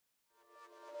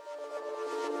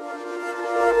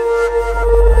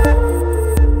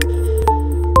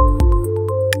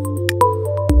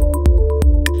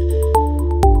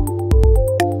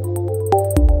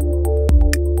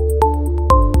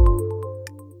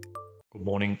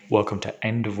Morning. Welcome to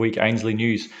end of week Ainsley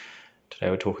News. Today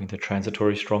we're talking the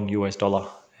transitory strong US dollar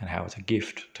and how it's a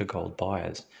gift to gold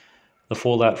buyers. The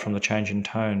fallout from the change in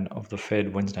tone of the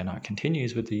Fed Wednesday night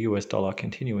continues, with the US dollar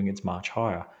continuing its march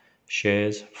higher.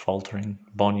 Shares faltering,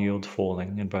 bond yields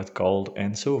falling, and both gold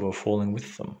and silver falling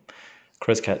with them.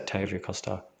 Crescat Tavia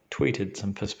Costa tweeted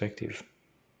some perspective.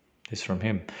 This from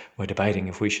him: "We're debating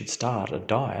if we should start a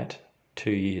diet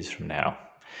 2 years from now."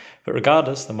 But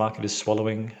regardless, the market is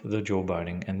swallowing the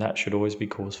jawboning, and that should always be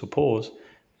cause for pause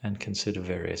and consider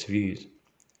various views.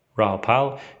 Raoul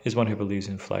Pal is one who believes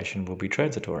inflation will be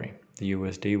transitory. The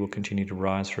USD will continue to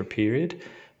rise for a period,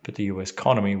 but the US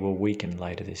economy will weaken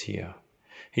later this year.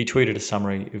 He tweeted a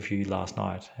summary view last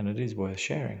night, and it is worth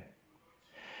sharing.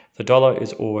 The dollar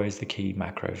is always the key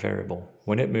macro variable.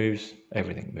 When it moves,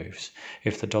 everything moves.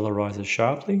 If the dollar rises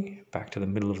sharply, back to the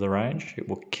middle of the range, it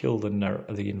will kill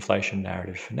the inflation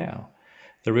narrative for now.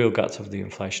 The real guts of the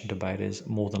inflation debate is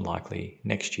more than likely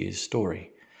next year's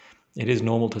story. It is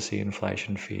normal to see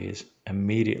inflation fears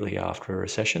immediately after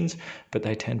recessions, but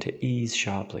they tend to ease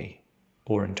sharply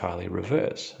or entirely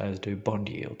reverse, as do bond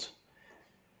yields.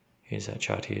 Here's that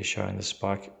chart here showing the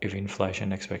spike of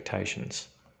inflation expectations,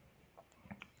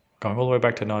 going all the way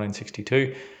back to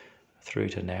 1962 through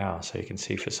to now, so you can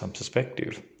see for some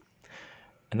perspective.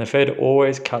 And the Fed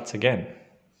always cuts again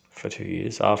for 2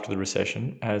 years after the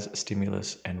recession as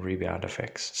stimulus and rebound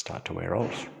effects start to wear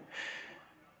off.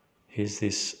 Here's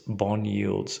this bond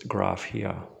yields graph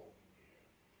here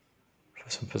for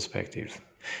some perspective.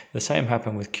 The same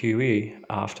happened with QE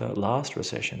after last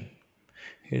recession.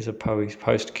 Here's a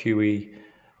post-QE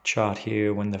chart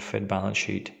here when the Fed balance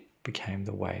sheet became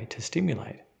the way to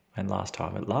stimulate. And last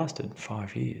time it lasted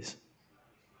 5 years.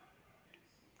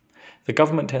 The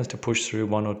government tends to push through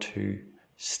 1 or 2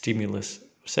 stimulus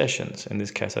sessions. In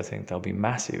this case, I think they'll be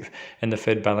massive, and the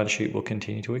Fed balance sheet will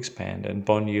continue to expand, and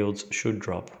bond yields should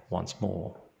drop once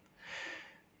more.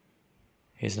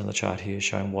 Here's another chart here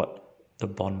showing what the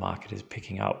bond market is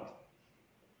picking up.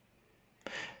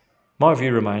 My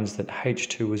view remains that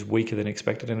H2 was weaker than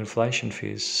expected, and inflation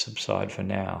fears subside for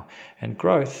now, and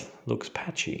growth looks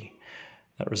patchy.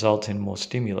 That results in more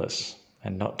stimulus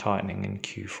and not tightening in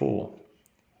Q4.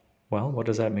 Well, what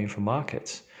does that mean for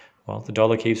markets? Well, the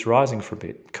dollar keeps rising for a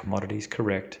bit. Commodities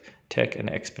correct. Tech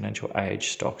and exponential age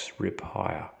stocks rip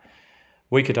higher.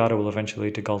 Weaker data will eventually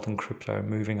lead to gold and crypto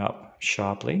moving up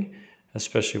sharply,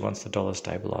 especially once the dollar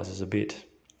stabilizes a bit.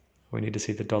 We need to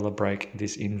see the dollar break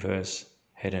this inverse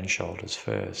head and shoulders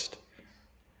first.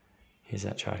 Here's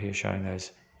that chart here showing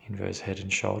those inverse head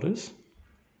and shoulders.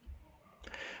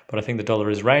 But I think the dollar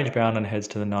is range bound and heads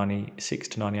to the 96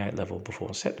 to 98 level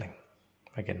before settling.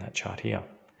 Again, that chart here.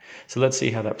 So let's see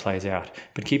how that plays out.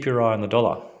 But keep your eye on the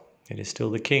dollar. It is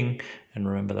still the king, and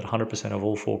remember that 100% of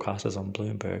all forecasters on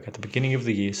Bloomberg at the beginning of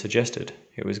the year suggested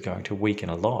it was going to weaken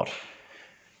a lot.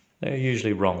 They're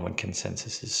usually wrong when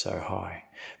consensus is so high.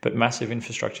 But massive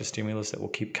infrastructure stimulus that will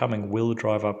keep coming will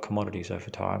drive up commodities over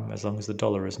time, as long as the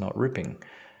dollar is not ripping.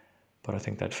 But I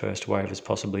think that first wave is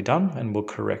possibly done and will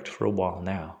correct for a while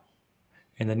now.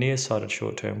 In the near-sighted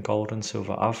short term, gold and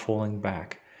silver are falling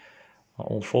back,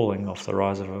 all falling off the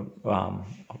rise of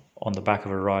on the back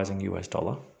of a rising US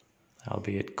dollar,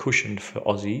 albeit cushioned for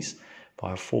Aussies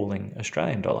by a falling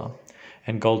Australian dollar,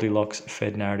 and Goldilocks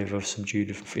Fed narrative of subdued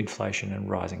inflation and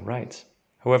rising rates.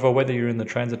 However, whether you're in the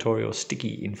transitory or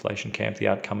sticky inflation camp, the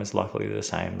outcome is likely the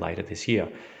same later this year,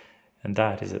 and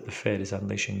that is that the Fed is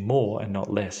unleashing more and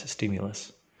not less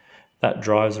stimulus. That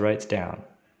drives rates down.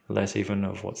 Less even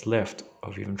of what's left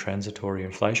of even transitory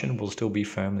inflation will still be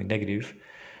firmly negative,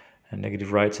 and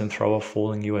negative rates and throw a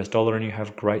falling US dollar, and you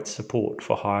have great support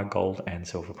for higher gold and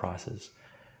silver prices.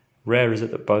 Rare is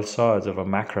it that both sides of a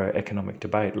macroeconomic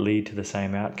debate lead to the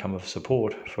same outcome of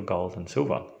support for gold and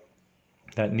silver.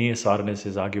 That nearsightedness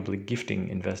is arguably gifting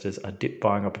investors a dip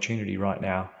buying opportunity right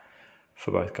now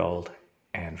for both gold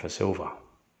and for silver.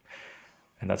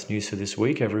 And that's news for this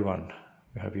week, everyone.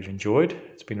 I hope you've enjoyed.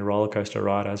 It's been a rollercoaster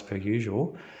ride as per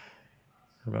usual.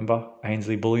 Remember,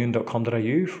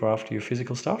 AinsleyBullion.com.au for after your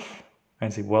physical stuff,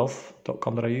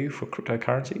 AinsleyWealth.com.au for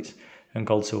cryptocurrencies, and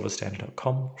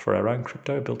GoldSilverStandard.com for our own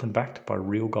crypto built and backed by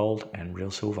real gold and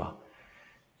real silver.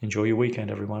 Enjoy your weekend,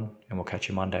 everyone, and we'll catch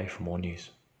you Monday for more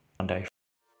news.